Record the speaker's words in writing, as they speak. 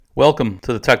Welcome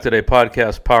to the Tech Today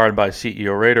podcast powered by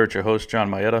CEO Radar. It's your host, John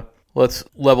Maeda. Let's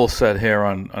level set here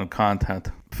on content.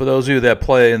 For those of you that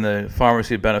play in the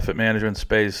pharmacy benefit management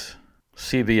space,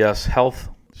 CVS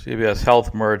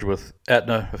Health merged with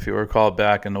Aetna, if you recall,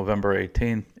 back in November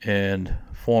 18, and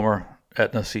former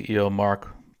Aetna CEO Mark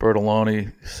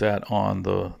Bertolone sat on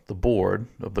the board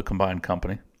of the combined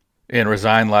company and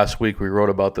resigned last week. We wrote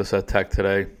about this at Tech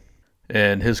Today,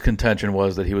 and his contention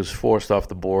was that he was forced off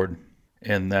the board,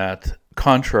 and that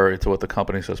contrary to what the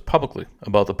company says publicly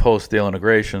about the post-deal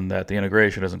integration, that the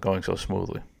integration isn't going so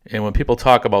smoothly. And when people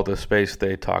talk about this space,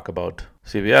 they talk about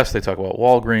CVS, they talk about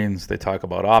Walgreens, they talk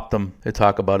about Optum, they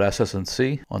talk about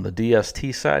SS&C on the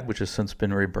DST side, which has since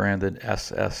been rebranded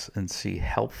SS&C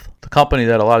Health. The company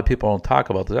that a lot of people don't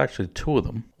talk about, there's actually two of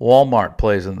them. Walmart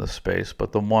plays in this space,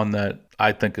 but the one that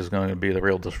I think is going to be the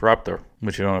real disruptor,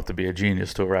 which you don't have to be a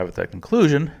genius to arrive at that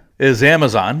conclusion, is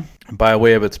Amazon, by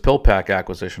way of its PillPack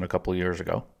acquisition a couple of years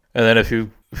ago. And then if you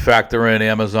factor in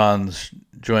Amazon's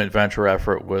joint venture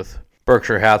effort with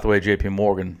Berkshire Hathaway, JP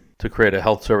Morgan, to create a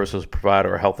health services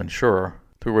provider, a health insurer,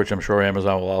 through which I'm sure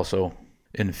Amazon will also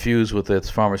infuse with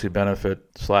its pharmacy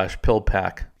benefit /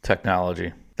 PillPack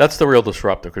technology. That's the real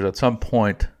disruptor, because at some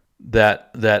point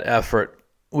that effort,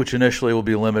 which initially will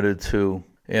be limited to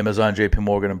Amazon, JP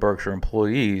Morgan, and Berkshire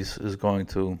employees, is going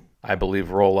to, I believe,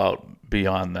 roll out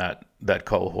beyond that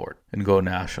cohort and go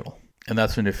national. And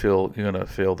that's when you're going to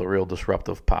feel the real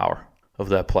disruptive power of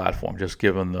that platform, just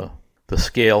given the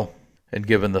scale and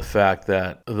given the fact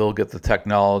that they'll get the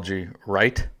technology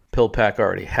right. PillPack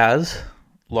already has,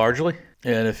 largely.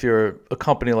 And if you're a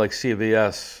company like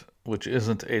CVS, which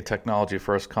isn't a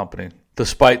technology-first company,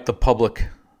 despite the public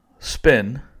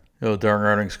spin, during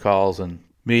earnings calls and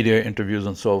media interviews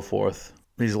and so forth,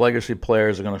 these legacy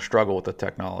players are going to struggle with the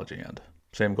technology end.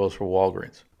 Same goes for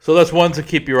Walgreens. So that's one to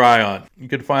keep your eye on. You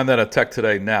can find that at Tech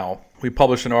Today now. We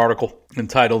published an article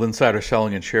entitled Insider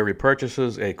Selling and Share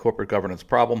Repurchases, a Corporate Governance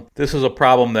Problem. This is a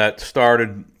problem that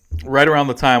started right around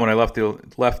the time when I left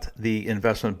the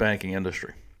investment banking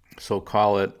industry. So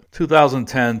call it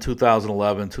 2010,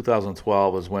 2011,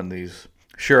 2012 is when these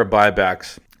share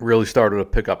buybacks really started to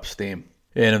pick up steam.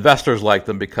 And investors like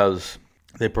them because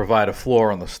they provide a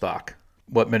floor on the stock.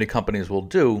 What many companies will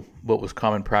do, what was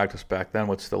common practice back then,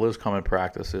 what still is common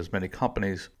practice, is many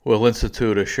companies will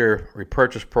institute a share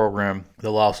repurchase program.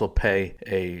 They'll also pay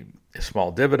a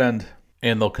small dividend,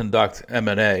 and they'll conduct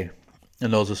M&A.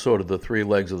 And those are sort of the three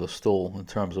legs of the stool in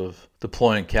terms of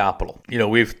deploying capital.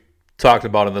 We've talked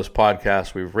about in this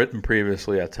podcast, we've written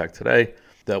previously at Tech Today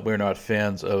that we're not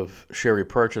fans of share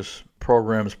repurchase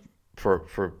programs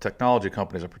for technology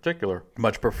companies in particular.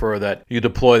 Much prefer that you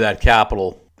deploy that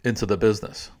capital into the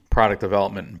business, product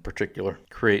development in particular,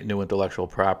 create new intellectual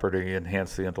property,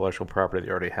 enhance the intellectual property that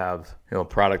you already have. A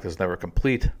product is never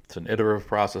complete. It's an iterative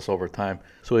process over time.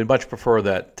 So we much prefer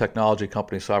that technology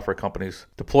companies, software companies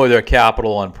deploy their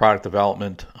capital on product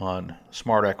development, on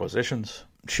smart acquisitions.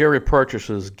 Share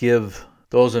repurchases give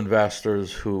those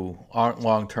investors who aren't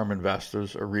long-term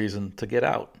investors a reason to get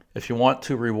out. If you want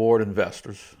to reward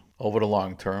investors over the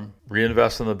long term,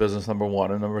 reinvest in the business, number one,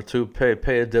 and number two,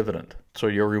 pay a dividend. So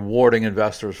you're rewarding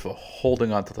investors for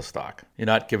holding onto the stock. You're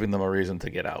not giving them a reason to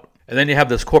get out. And then you have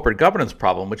this corporate governance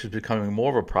problem, which is becoming more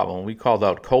of a problem. We called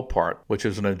out Copart, which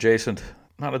is an adjacent,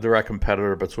 not a direct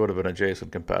competitor, but sort of an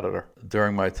adjacent competitor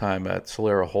during my time at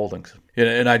Solera Holdings.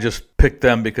 And I just picked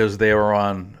them because they were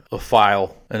on a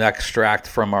file, an extract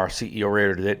from our CEO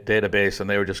Radar database, and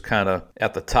they were just kind of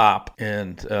at the top.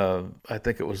 And I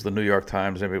think it was the New York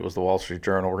Times, maybe it was the Wall Street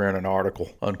Journal, ran an article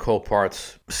on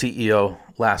Copart's CEO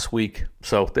last week.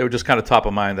 So they were just kind of top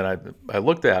of mind, and I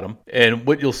looked at them. And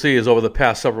what you'll see is over the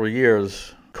past several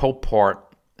years, Copart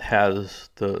has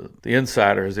the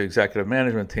insiders, the executive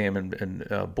management team,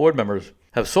 and board members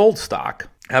have sold stock,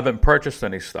 haven't purchased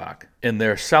any stock, and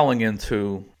they're selling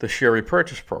into the share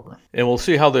repurchase program. And we'll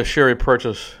see how the share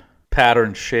repurchase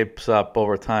pattern shapes up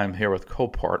over time here with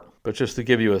Copart. But just to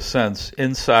give you a sense,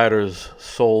 insiders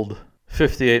sold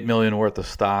 $58 million worth of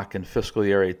stock in fiscal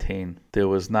year 18. There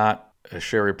was not a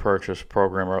share repurchase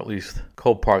program, or at least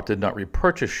Copart did not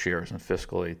repurchase shares in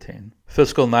fiscal 18.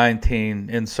 Fiscal 19,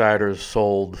 insiders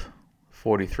sold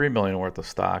 $43 million worth of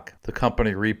stock. The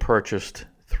company repurchased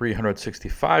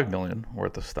 $365 million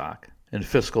worth of stock. In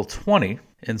fiscal 20,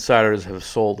 insiders have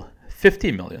sold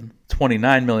 $50 million,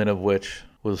 $29 million of which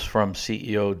was from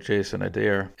CEO Jason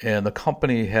Adair. And the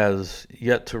company has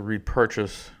yet to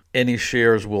repurchase any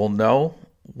shares. We'll know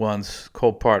once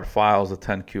Copart files the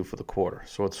 10Q for the quarter.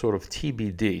 So it's sort of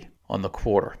TBD on the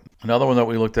quarter. Another one that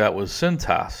we looked at was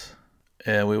Cintas.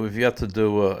 And we've yet to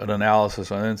do an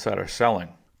analysis on insider selling.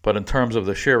 But in terms of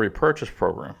the share repurchase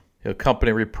program, the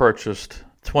company repurchased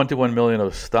 $21 million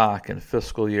of stock in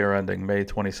fiscal year ending May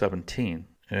 2017.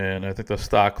 And I think the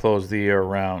stock closed the year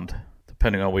around,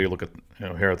 depending on where you look at,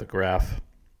 here at the graph,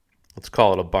 let's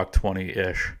call it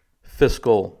 $1.20-ish.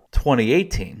 Fiscal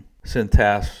 2018,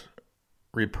 Cintas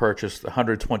repurchased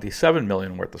 $127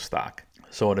 million worth of stock.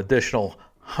 So an additional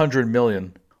 $100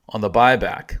 million on the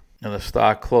buyback. And the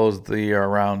stock closed the year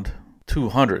around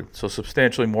 $200, so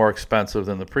substantially more expensive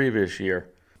than the previous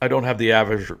year. I don't have the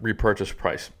average repurchase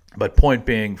price, but point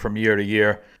being, from year to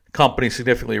year, the company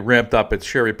significantly ramped up its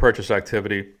share repurchase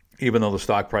activity, even though the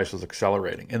stock price was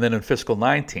accelerating. And then in fiscal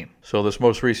 19, so this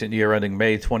most recent year ending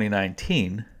May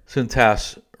 2019,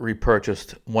 Cintas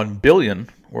repurchased $1 billion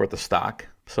worth of stock,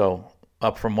 so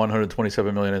up from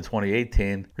 $127 million in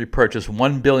 2018, repurchased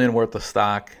 $1 billion worth of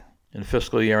stock in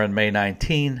fiscal year end May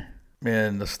 19,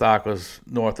 and the stock was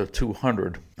north of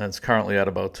 200, and it's currently at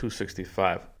about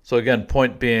 265. So again,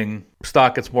 point being,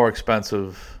 stock gets more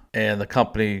expensive, and the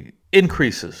company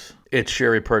increases its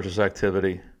share repurchase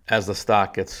activity as the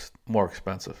stock gets more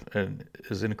expensive, and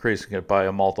is increasing it by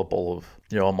a multiple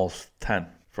of almost 10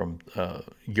 from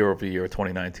year over year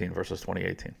 2019 versus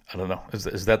 2018. I don't know.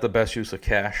 Is that the best use of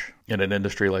cash in an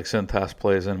industry like Cintas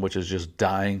plays in, which is just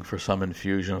dying for some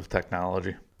infusion of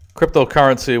technology?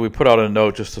 Cryptocurrency, we put out a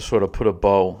note just to sort of put a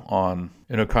bow on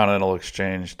Intercontinental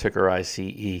Exchange, ticker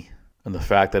ICE, and the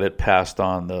fact that it passed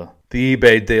on the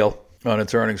eBay deal on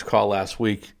its earnings call last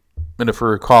week. And if we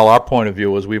recall, our point of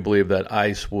view was we believe that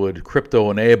ICE would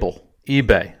crypto-enable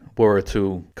eBay were it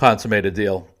to consummate a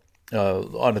deal.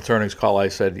 On its earnings call, I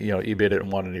said, eBay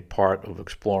didn't want any part of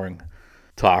exploring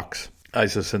talks.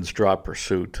 ICE has since dropped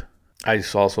pursuit.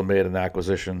 ICE also made an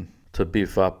acquisition to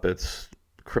beef up its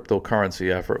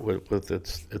cryptocurrency effort with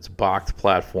its Bakkt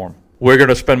platform. We're going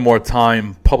to spend more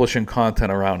time publishing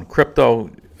content around crypto.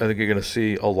 I think you're going to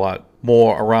see a lot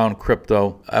more around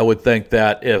crypto. I would think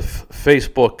that if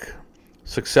Facebook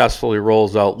successfully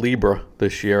rolls out Libra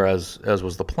this year, as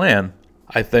was the plan,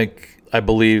 I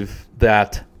believe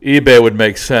that eBay would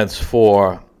make sense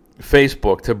for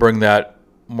Facebook to bring that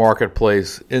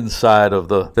marketplace inside of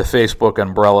the Facebook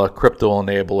umbrella, crypto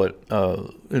enable it,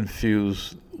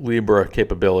 infuse Libra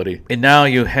capability. And now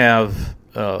you have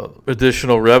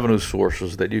additional revenue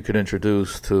sources that you can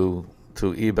introduce to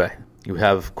eBay. You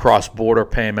have cross-border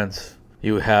payments.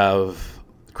 You have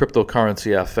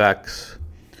cryptocurrency FX.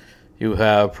 You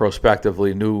have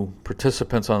prospectively new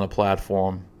participants on the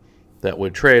platform that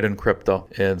would trade in crypto.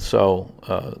 And so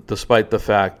despite the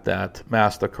fact that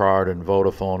MasterCard and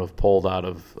Vodafone have pulled out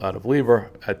of Libra,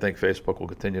 I think Facebook will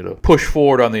continue to push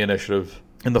forward on the initiative.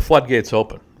 And the floodgates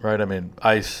open, right? I mean,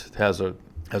 ICE has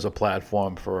a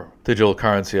platform for digital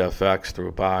currency FX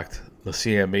through Bakkt. The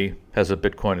CME has a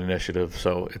Bitcoin initiative.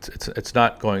 So it's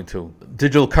not going to,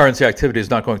 digital currency activity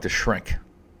is not going to shrink.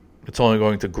 It's only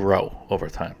going to grow over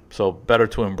time. So better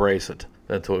to embrace it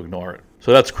than to ignore it.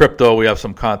 So that's crypto. We have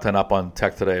some content up on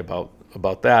Tech Today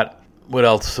about that. What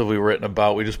else have we written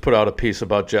about? We just put out a piece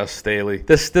about Jes Staley.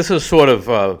 This is sort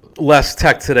of less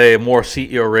Tech Today, more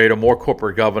CEO Radar, more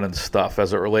corporate governance stuff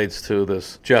as it relates to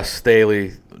this Jes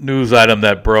Staley news item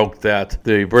that broke that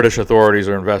the British authorities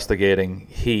are investigating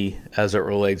as it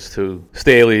relates to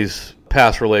Staley's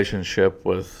past relationship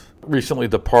with recently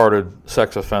departed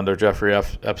sex offender Jeffrey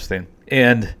Epstein.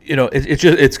 And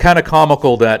it's kind of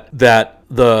comical that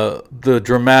the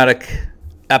dramatic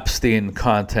Epstein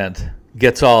content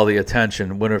gets all the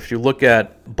attention when, if you look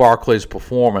at Barclays'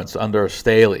 performance under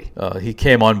Staley, he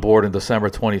came on board in December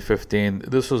 2015.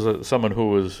 This was someone who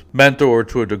was mentored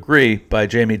to a degree by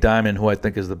Jamie Dimon, who I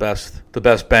think is the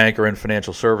best banker in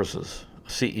financial services,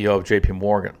 CEO of JP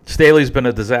Morgan. Staley's been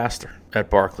a disaster at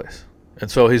Barclays. And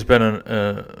so he's been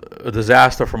a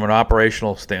disaster from an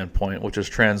operational standpoint, which is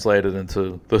translated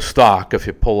into the stock. If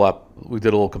you pull up, we did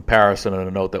a little comparison in a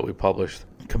note that we published,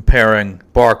 comparing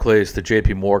Barclays to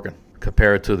JP Morgan,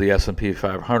 compared to the S&P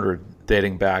 500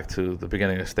 dating back to the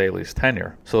beginning of Staley's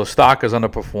tenure. So the stock has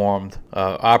underperformed.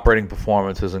 Operating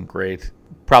performance isn't great.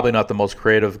 Probably not the most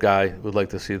creative guy. We'd like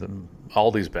to see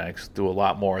all these banks do a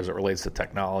lot more as it relates to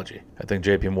technology. I think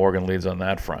JP Morgan leads on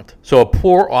that front. So a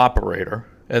poor operator.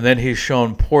 And then he's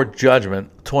shown poor judgment.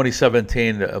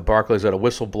 2017, Barclays had a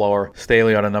whistleblower.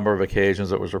 Staley, on a number of occasions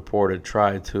that was reported,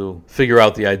 tried to figure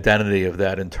out the identity of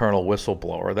that internal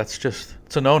whistleblower.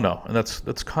 It's a no-no, and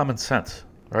that's common sense,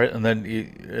 right? And then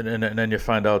you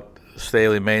find out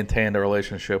Staley maintained a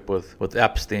relationship with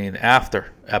Epstein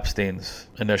after Epstein's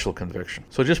initial conviction.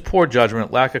 So just poor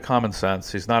judgment, lack of common sense.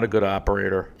 He's not a good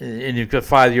operator, and you've got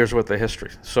 5 years worth of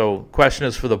history. So question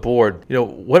is for the board,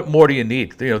 what more do you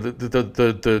need?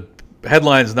 The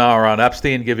headlines now around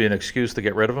Epstein give you an excuse to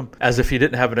get rid of him, as if you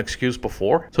didn't have an excuse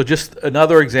before. So just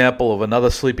another example of another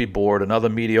sleepy board, another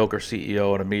mediocre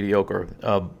CEO, and a mediocre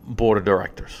board of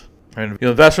directors. And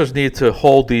investors need to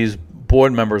hold these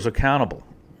board members accountable,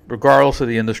 regardless of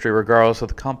the industry, regardless of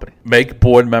the company. Make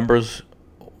board members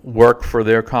work for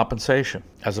their compensation,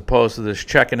 as opposed to this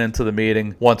checking into the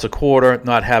meeting once a quarter,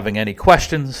 not having any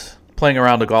questions, playing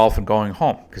around the golf and going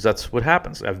home, because that's what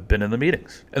happens. I've been in the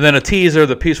meetings. And then a teaser,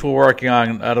 the piece we're working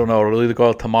on, I don't know, it'll either go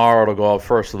out tomorrow or it'll go out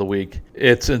first of the week.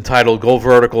 It's entitled Go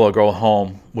Vertical or Go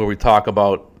Home, where we talk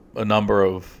about a number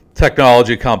of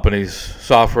technology companies,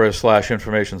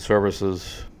 software/information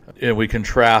services, and we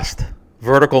contrast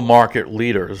vertical market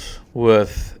leaders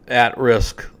with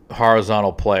at-risk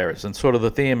horizontal players. And sort of the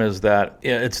theme is that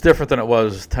it's different than it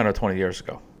was 10 or 20 years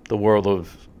ago, the world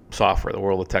of software, the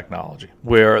world of technology,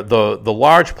 where the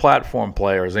large platform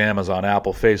players, Amazon,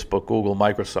 Apple, Facebook, Google,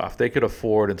 Microsoft, they could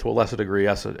afford, and to a lesser degree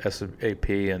SAP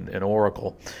and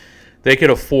Oracle, they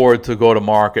could afford to go to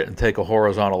market and take a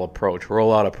horizontal approach,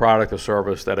 roll out a product or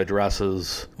service that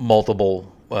addresses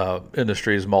multiple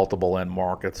industries, multiple end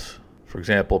markets. For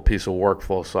example, a piece of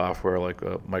workflow software like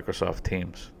Microsoft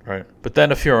Teams, right? But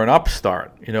then if you're an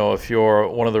upstart, if you're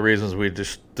one of the reasons we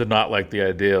just did not like the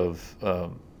idea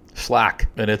of Slack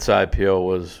and its IPO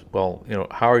was,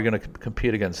 how are you going to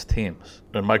compete against Teams?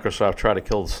 And Microsoft tried to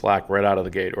kill Slack right out of the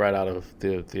gate, right out of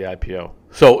the IPO.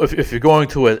 So if you're going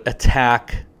to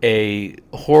attack a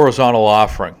horizontal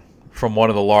offering from one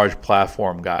of the large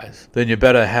platform guys, then you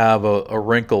better have a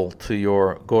wrinkle to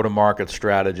your go-to-market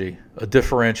strategy, a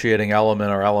differentiating element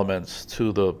or elements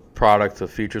to the product, the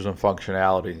features and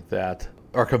functionality that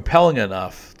are compelling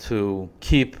enough to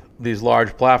keep these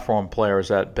large platform players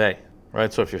at bay,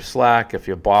 right? So if you're Slack, if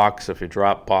you're Box, if you're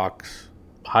Dropbox,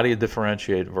 how do you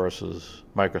differentiate versus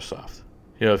Microsoft?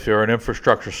 If you're an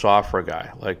infrastructure software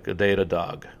guy, like a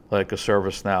Datadog, like a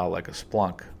ServiceNow, like a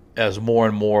Splunk, as more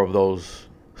and more of those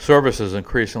services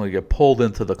increasingly get pulled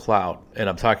into the cloud, and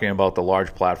I'm talking about the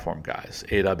large platform guys,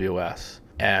 AWS,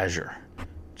 Azure,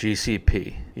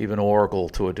 GCP, even Oracle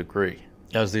to a degree,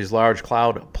 as these large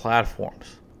cloud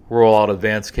platforms roll out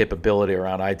advanced capability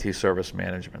around IT service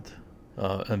management,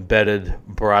 embedded,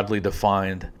 broadly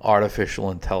defined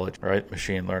artificial intelligence, right?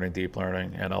 Machine learning, deep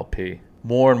learning, NLP.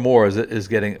 More and more is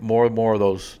getting more and more of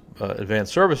those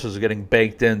advanced services are getting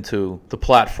baked into the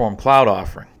platform cloud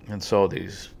offering. And so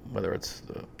these, whether it's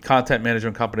the content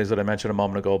management companies that I mentioned a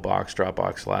moment ago, Box,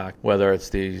 Dropbox, Slack, whether it's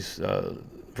these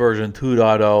version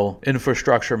 2.0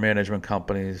 infrastructure management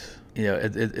companies,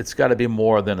 it's got to be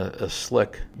more than a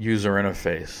slick user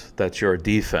interface that's your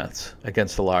defense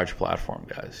against the large platform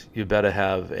guys. You better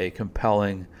have a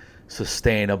compelling,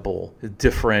 sustainable,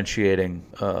 differentiating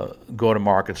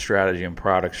go-to-market strategy and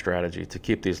product strategy to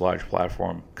keep these large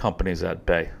platform companies at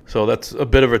bay. So that's a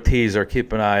bit of a teaser.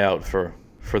 Keep an eye out for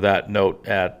that note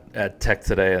at Tech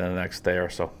Today in the next day or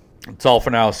so. That's all for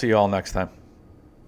now. See you all next time.